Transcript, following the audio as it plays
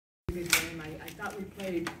thought we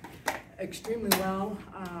played extremely well.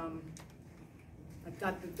 I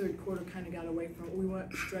thought the third quarter kind of got away from it. We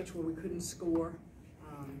went a stretch where we couldn't score.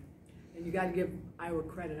 And you got to give Iowa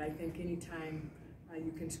credit. I think anytime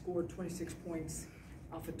you can score 26 points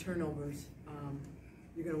off of turnovers,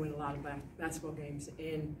 you're going to win a lot of basketball games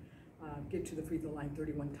and get to the free throw line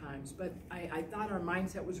 31 times. But I thought our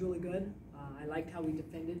mindset was really good. I liked how we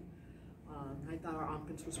defended. I thought our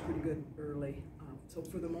offense was pretty good early. So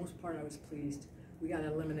for the most part, I was pleased. We got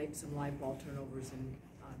to eliminate some live ball turnovers, and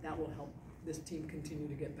that will help this team continue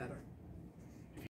to get better.